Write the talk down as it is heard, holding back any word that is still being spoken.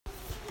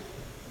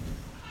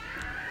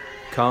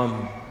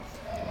Come,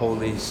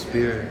 Holy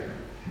Spirit,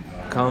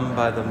 come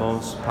by the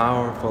most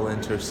powerful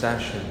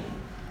intercession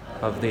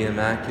of the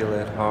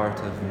Immaculate Heart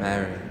of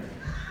Mary,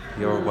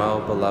 your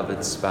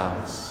well-beloved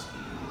spouse.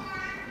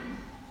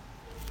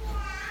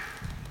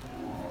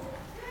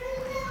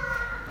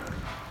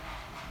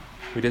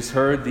 We just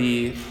heard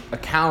the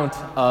account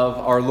of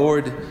our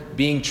Lord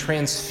being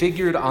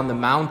transfigured on the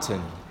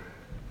mountain.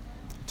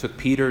 Took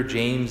Peter,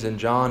 James, and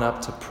John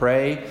up to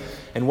pray,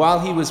 and while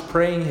he was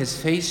praying, his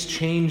face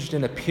changed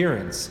in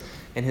appearance,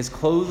 and his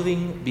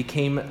clothing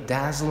became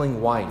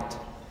dazzling white.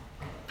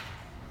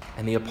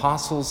 And the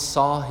apostles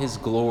saw his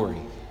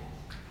glory.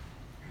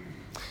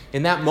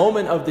 In that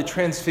moment of the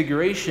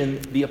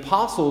transfiguration, the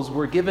apostles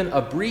were given a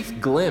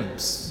brief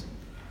glimpse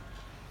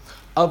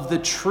of the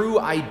true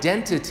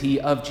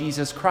identity of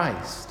Jesus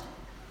Christ.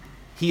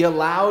 He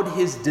allowed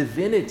his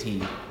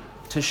divinity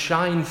to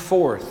shine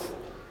forth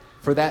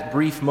for that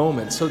brief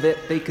moment so that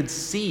they could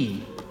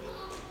see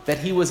that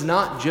he was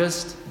not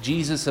just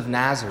Jesus of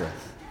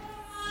Nazareth,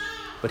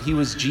 but he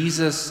was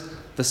Jesus,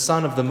 the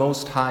Son of the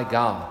Most High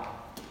God.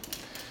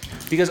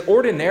 Because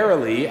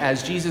ordinarily,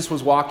 as Jesus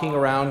was walking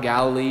around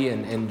Galilee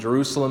and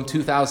Jerusalem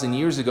 2,000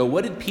 years ago,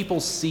 what did people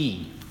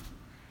see?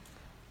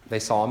 They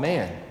saw a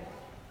man.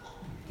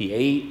 He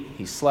ate,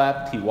 he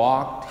slept, he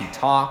walked, he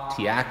talked,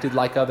 he acted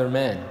like other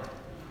men.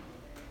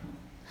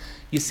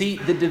 You see,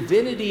 the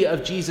divinity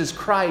of Jesus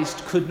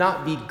Christ could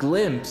not be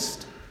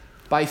glimpsed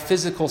by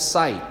physical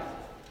sight.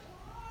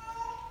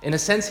 In a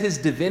sense, his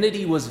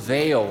divinity was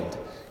veiled.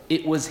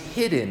 It was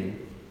hidden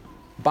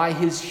by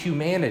his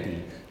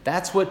humanity.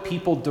 That's what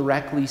people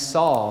directly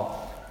saw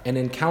and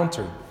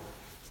encountered.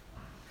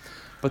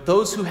 But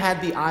those who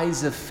had the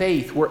eyes of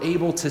faith were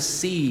able to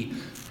see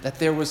that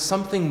there was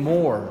something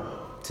more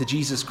to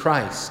Jesus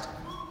Christ,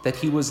 that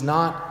he was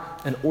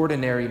not an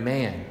ordinary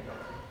man.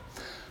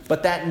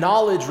 But that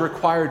knowledge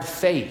required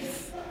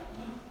faith.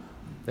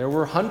 There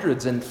were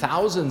hundreds and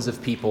thousands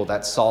of people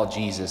that saw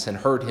Jesus and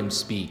heard him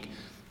speak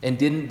and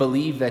didn't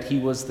believe that he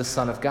was the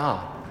Son of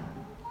God.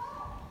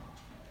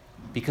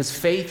 Because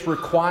faith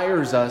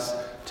requires us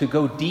to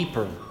go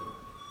deeper,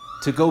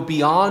 to go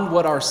beyond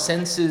what our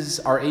senses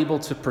are able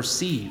to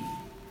perceive.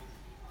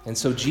 And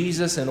so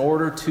Jesus, in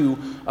order to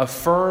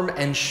affirm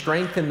and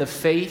strengthen the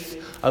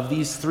faith of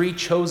these three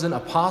chosen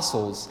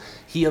apostles,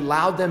 he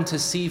allowed them to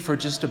see for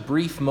just a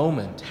brief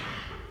moment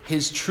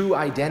his true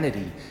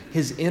identity,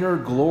 his inner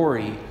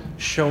glory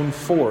shone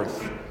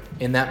forth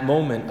in that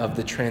moment of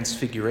the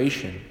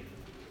transfiguration.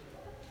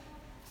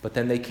 But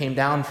then they came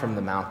down from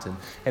the mountain,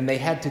 and they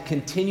had to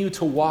continue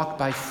to walk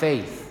by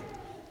faith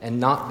and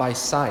not by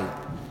sight,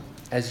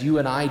 as you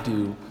and I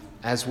do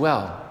as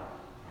well.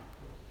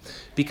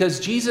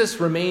 Because Jesus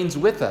remains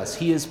with us.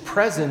 He is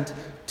present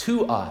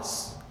to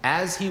us,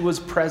 as he was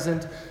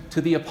present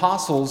to the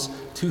apostles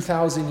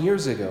 2,000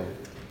 years ago.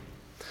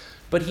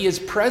 But he is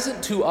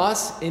present to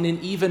us in an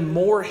even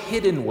more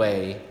hidden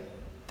way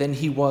than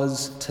he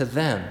was to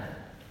them.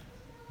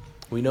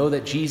 We know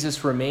that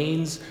Jesus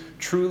remains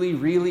truly,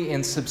 really,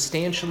 and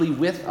substantially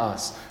with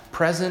us,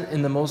 present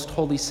in the most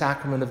holy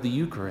sacrament of the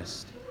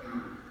Eucharist.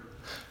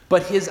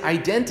 But his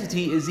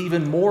identity is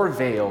even more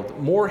veiled,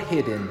 more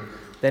hidden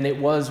than it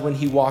was when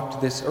he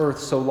walked this earth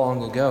so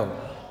long ago.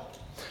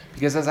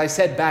 Because as I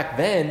said back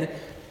then,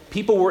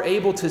 people were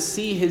able to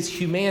see his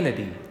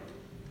humanity.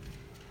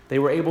 They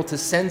were able to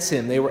sense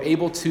him. They were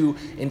able to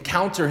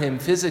encounter him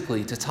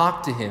physically, to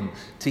talk to him,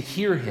 to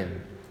hear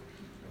him.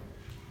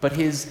 But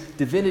his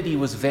divinity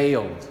was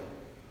veiled,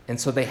 and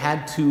so they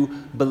had to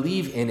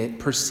believe in it,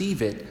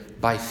 perceive it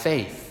by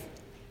faith.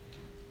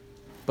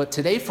 But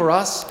today for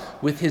us,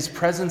 with his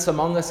presence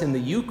among us in the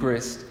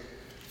Eucharist,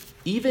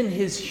 even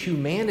his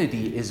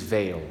humanity is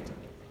veiled.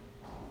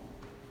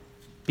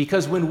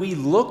 Because when we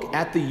look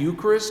at the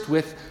Eucharist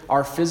with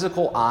our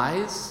physical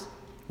eyes,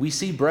 we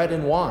see bread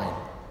and wine.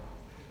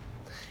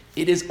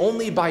 It is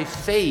only by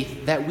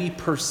faith that we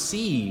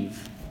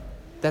perceive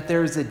that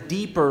there is a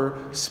deeper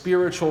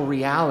spiritual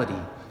reality,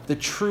 the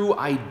true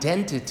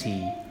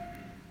identity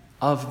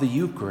of the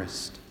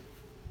Eucharist.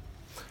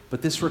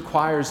 But this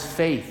requires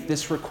faith.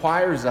 This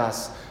requires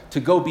us to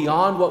go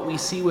beyond what we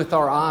see with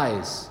our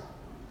eyes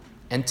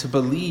and to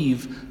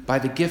believe by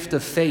the gift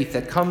of faith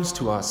that comes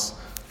to us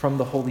from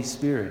the Holy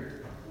Spirit.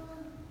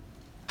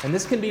 And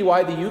this can be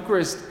why the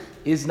Eucharist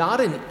is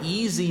not an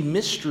easy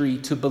mystery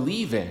to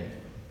believe in.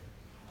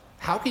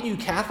 How can you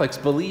Catholics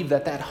believe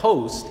that that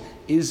host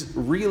is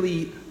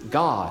really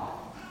God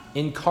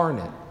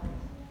incarnate?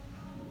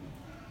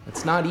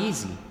 It's not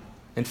easy.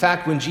 In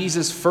fact, when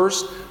Jesus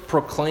first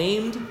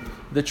proclaimed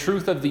the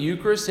truth of the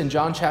Eucharist in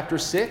John chapter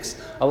 6,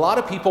 a lot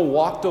of people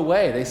walked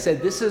away. They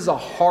said, this is a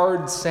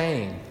hard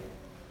saying.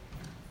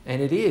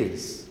 And it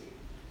is.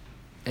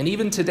 And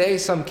even today,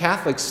 some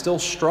Catholics still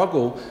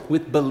struggle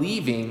with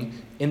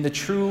believing in the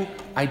true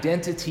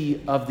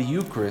identity of the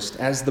Eucharist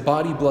as the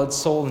body, blood,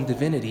 soul, and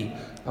divinity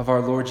of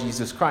our Lord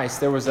Jesus Christ.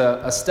 There was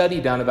a study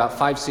done about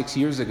 5-6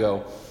 years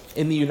ago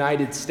in the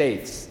United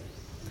States.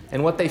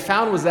 And what they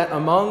found was that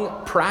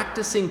among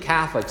practicing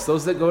Catholics,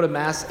 those that go to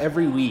Mass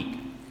every week,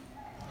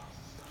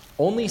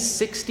 only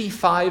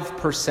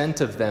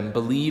 65% of them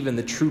believe in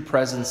the true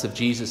presence of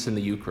Jesus in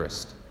the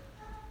Eucharist.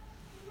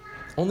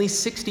 Only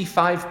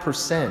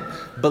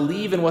 65%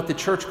 believe in what the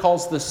church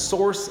calls the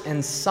source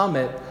and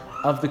summit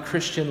of the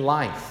Christian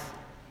life.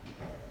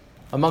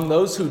 Among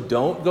those who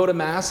don't go to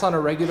Mass on a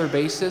regular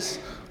basis,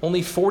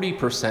 only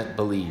 40%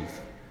 believe.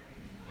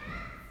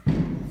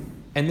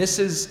 And this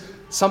is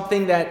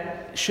something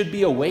that should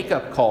be a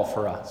wake-up call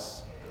for us.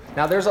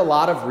 Now, there's a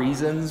lot of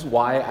reasons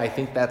why I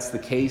think that's the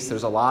case.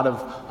 There's a lot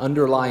of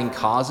underlying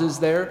causes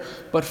there.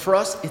 But for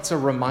us, it's a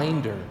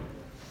reminder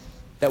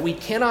that we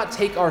cannot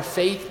take our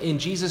faith in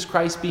Jesus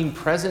Christ being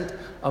present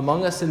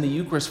among us in the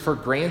Eucharist for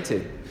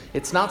granted.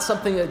 It's not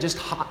something that just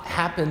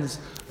happens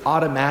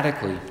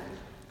automatically.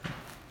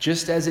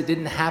 Just as it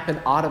didn't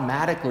happen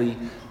automatically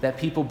that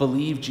people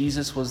believed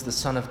Jesus was the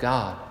Son of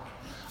God.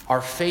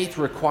 Our faith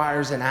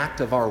requires an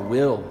act of our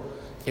will.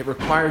 It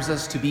requires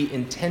us to be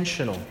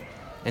intentional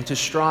and to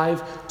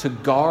strive to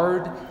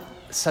guard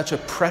such a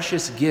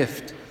precious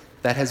gift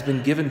that has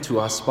been given to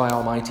us by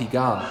Almighty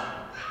God.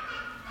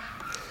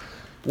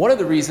 One of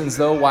the reasons,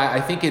 though, why I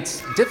think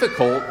it's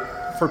difficult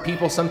for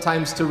people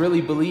sometimes to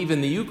really believe in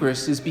the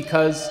Eucharist is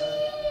because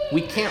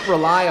we can't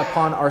rely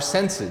upon our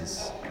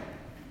senses,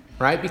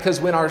 right?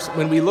 Because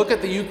when we look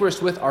at the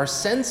Eucharist with our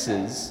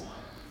senses,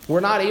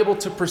 we're not able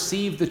to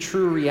perceive the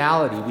true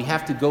reality. We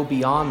have to go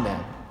beyond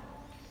them.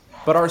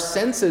 But our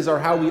senses are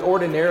how we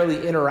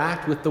ordinarily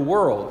interact with the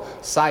world.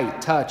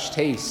 Sight, touch,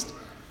 taste,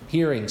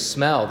 hearing,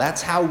 smell.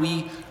 That's how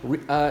we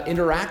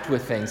interact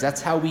with things.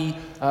 That's how we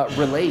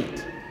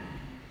relate.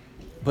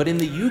 But in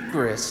the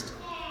Eucharist,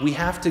 we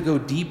have to go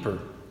deeper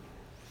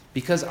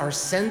because our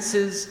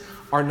senses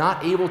are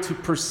not able to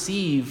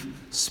perceive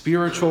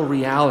spiritual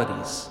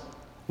realities.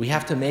 We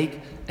have to make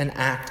an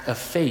act of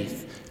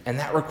faith, and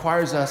that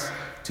requires us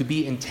to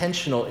be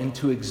intentional and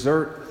to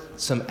exert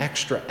some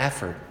extra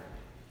effort.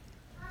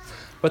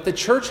 But the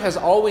church has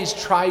always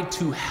tried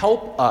to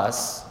help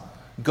us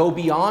go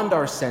beyond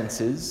our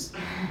senses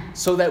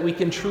so that we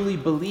can truly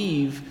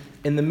believe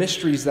in the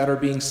mysteries that are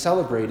being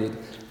celebrated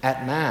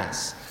at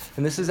Mass.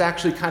 And this is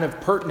actually kind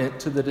of pertinent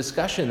to the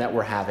discussion that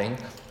we're having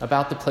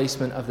about the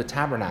placement of the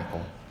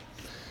tabernacle.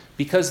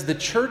 Because the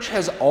church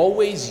has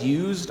always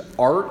used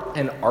art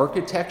and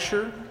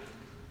architecture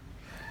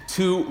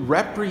to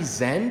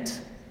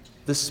represent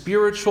the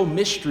spiritual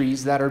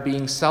mysteries that are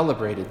being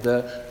celebrated.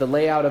 The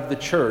layout of the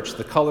church,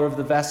 the color of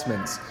the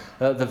vestments,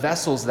 the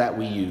vessels that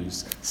we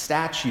use,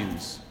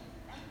 statues.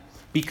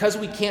 Because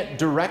we can't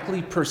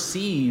directly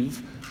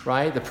perceive,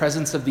 right, the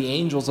presence of the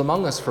angels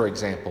among us, for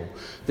example.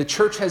 The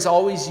church has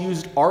always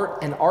used art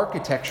and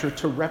architecture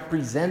to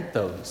represent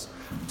those,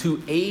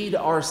 to aid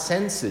our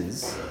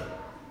senses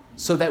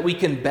so that we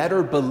can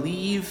better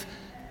believe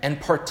and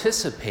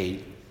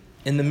participate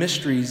in the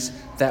mysteries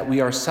that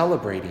we are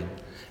celebrating.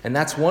 And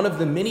that's one of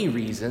the many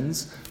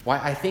reasons why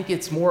I think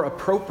it's more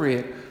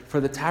appropriate for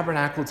the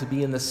tabernacle to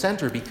be in the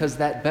center, because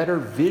that better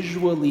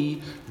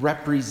visually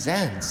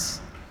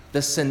represents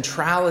the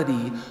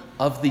centrality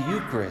of the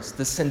Eucharist,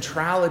 the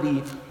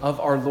centrality of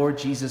our Lord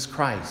Jesus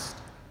Christ,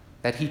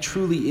 that he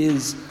truly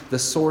is the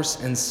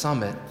source and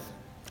summit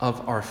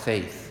of our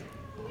faith.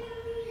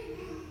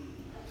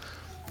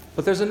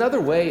 But there's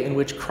another way in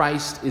which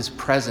Christ is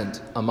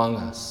present among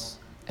us,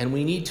 and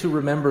we need to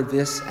remember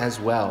this as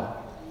well.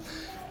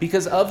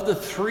 Because of the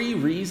three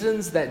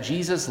reasons that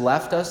Jesus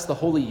left us the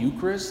Holy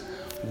Eucharist,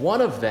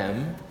 one of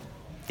them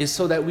is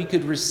so that we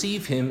could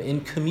receive him in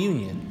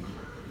communion.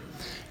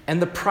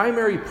 And the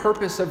primary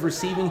purpose of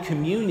receiving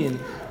communion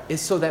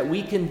is so that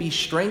we can be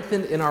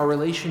strengthened in our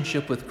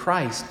relationship with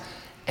Christ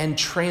and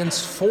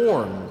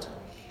transformed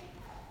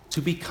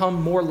to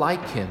become more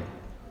like him.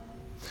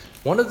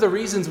 One of the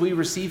reasons we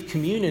receive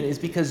communion is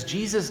because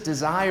Jesus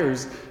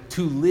desires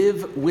to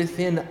live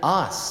within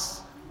us.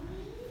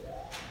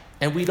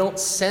 And we don't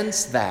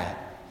sense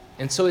that.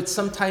 And so it's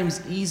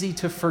sometimes easy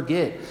to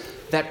forget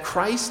that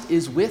Christ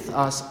is with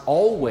us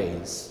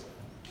always.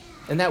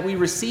 And that we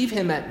receive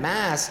him at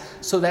Mass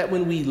so that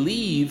when we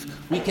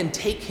leave, we can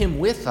take him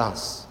with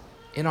us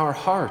in our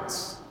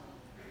hearts.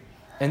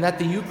 And that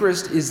the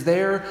Eucharist is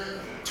there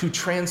to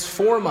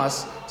transform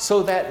us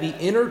so that the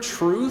inner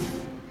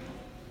truth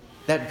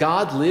that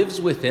God lives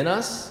within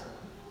us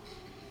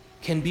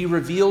can be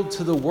revealed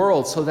to the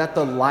world, so that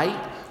the light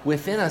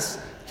within us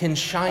can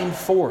shine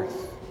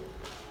forth.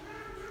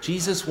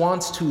 Jesus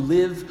wants to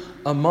live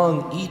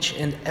among each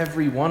and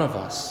every one of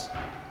us.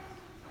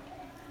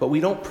 But we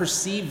don't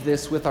perceive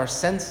this with our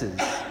senses.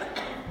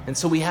 And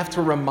so we have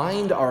to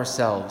remind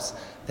ourselves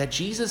that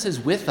Jesus is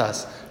with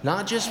us,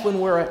 not just when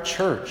we're at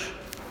church,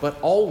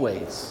 but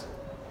always.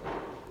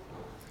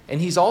 And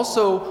he's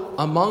also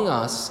among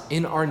us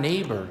in our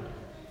neighbor,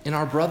 in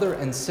our brother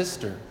and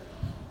sister.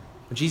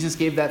 Jesus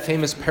gave that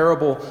famous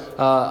parable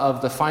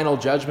of the final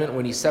judgment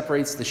when he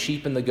separates the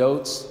sheep and the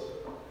goats.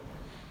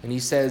 And he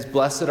says,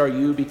 "Blessed are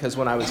you because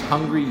when I was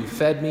hungry, you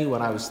fed me.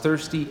 When I was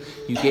thirsty,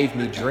 you gave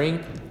me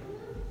drink."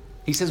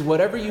 He says,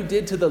 "Whatever you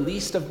did to the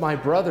least of my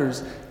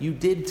brothers, you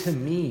did to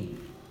me."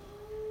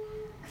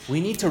 We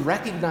need to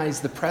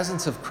recognize the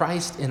presence of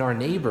Christ in our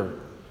neighbor,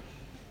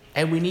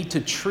 and we need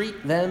to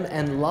treat them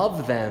and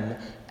love them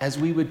as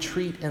we would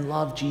treat and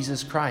love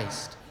Jesus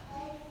Christ.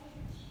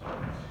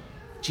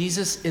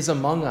 Jesus is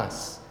among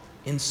us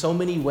in so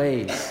many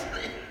ways,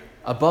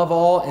 above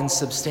all and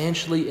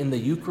substantially in the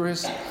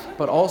Eucharist,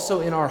 but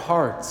also in our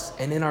hearts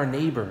and in our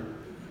neighbor.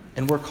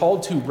 And we're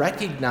called to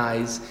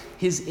recognize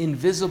his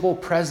invisible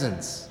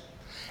presence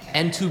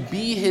and to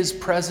be his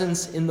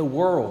presence in the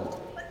world.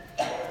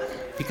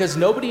 Because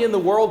nobody in the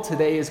world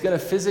today is going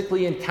to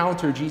physically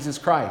encounter Jesus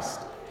Christ.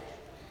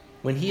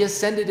 When he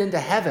ascended into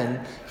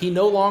heaven, he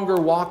no longer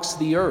walks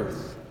the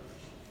earth.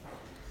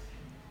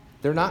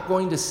 They're not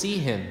going to see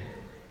him,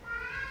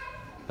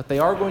 but they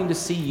are going to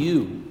see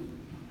you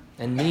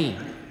and me.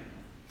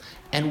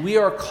 And we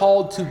are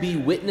called to be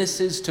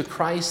witnesses to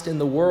Christ in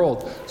the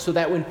world so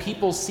that when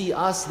people see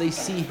us, they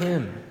see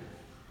him.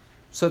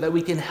 So that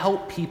we can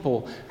help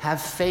people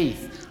have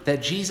faith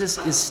that Jesus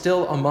is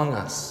still among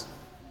us.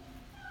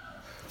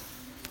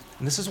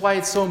 And this is why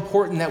it's so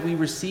important that we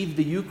receive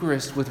the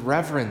Eucharist with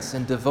reverence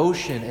and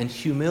devotion and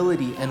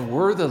humility and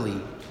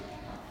worthily,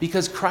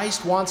 because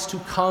Christ wants to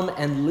come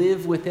and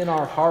live within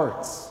our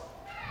hearts,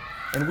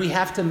 and we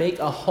have to make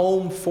a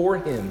home for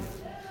him.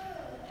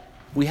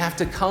 We have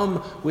to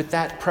come with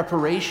that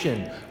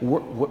preparation,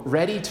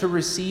 ready to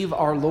receive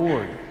our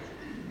Lord,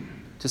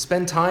 to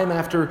spend time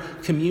after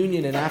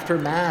communion and after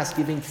Mass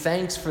giving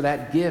thanks for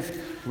that gift,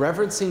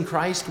 reverencing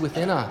Christ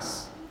within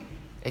us,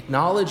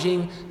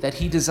 acknowledging that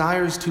he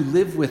desires to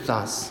live with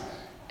us,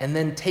 and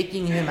then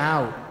taking him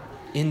out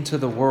into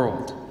the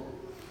world.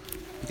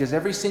 Because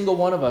every single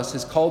one of us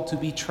is called to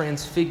be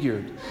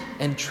transfigured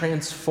and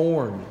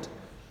transformed,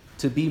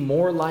 to be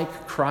more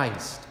like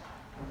Christ.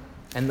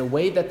 And the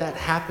way that that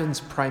happens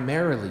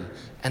primarily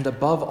and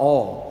above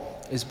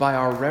all is by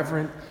our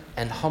reverent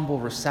and humble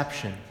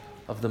reception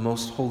of the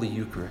Most Holy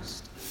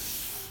Eucharist.